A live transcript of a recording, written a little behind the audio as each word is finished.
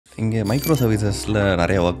இங்கே மைக்ரோ சர்வீசஸில்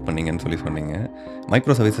நிறைய ஒர்க் பண்ணீங்கன்னு சொன்னீங்க.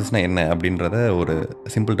 மைக்ரோ சர்வீசஸ்னால் என்ன அப்படின்றத ஒரு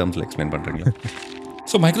சிம்பிள் டேர்ம்ஸில் எக்ஸ்பிளைன் பண்ணுறீங்களா?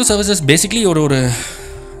 So மைக்ரோசர்வீசஸ் basically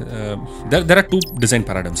there are two design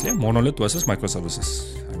paradigms, monolith versus microservices.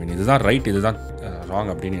 I mean, இதுதான் ரைட், இதுதான் ராங்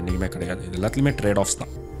அப்படின்னு என்றைக்குமே கிடையாது. இது எல்லாத்துலேயுமே ட்ரேட் ஆஃப்ஸ்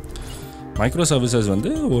தான். மைக்ரோசர்வீசஸ்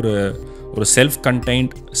வந்து ஒரு செல்ஃப்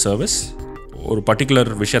கண்டெய்ன்ட் சர்வீஸ், ஒரு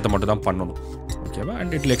பர்டிகுலர் விஷயத்தை மட்டும் தான் பண்ணணும், ஓகேவா?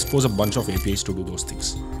 And it will expose a bunch of APIs to do those things,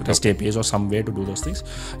 REST APIs or some way to do those things.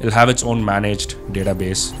 It will have its own managed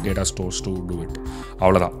database, data stores to do it.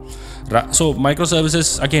 அவ்வளோதான். So microservices,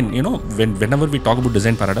 again, whenever we talk about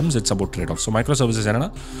design paradigms, it's about trade-off. So microservices என்னன்னா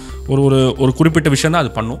ஒரு குறிப்பிட்ட விஷயம் தான்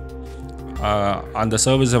அது பண்ணும். அந்த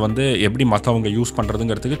சர்வீஸை வந்து எப்படி மற்றவங்க யூஸ்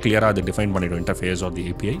பண்ணுறதுங்கிறதுக்கு கிளியராக அது டிஃபைன் பண்ணிடும், interface R the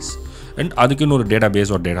APIs. And அதுக்குன்னு ஒரு டேட்டா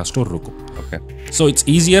பேஸ் ஒரு டேட்டா ஸ்டோர் இருக்கும். Okay, so it's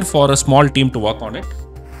easier for a small team to work on it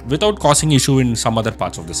without causing issue in some other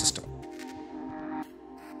parts of the system.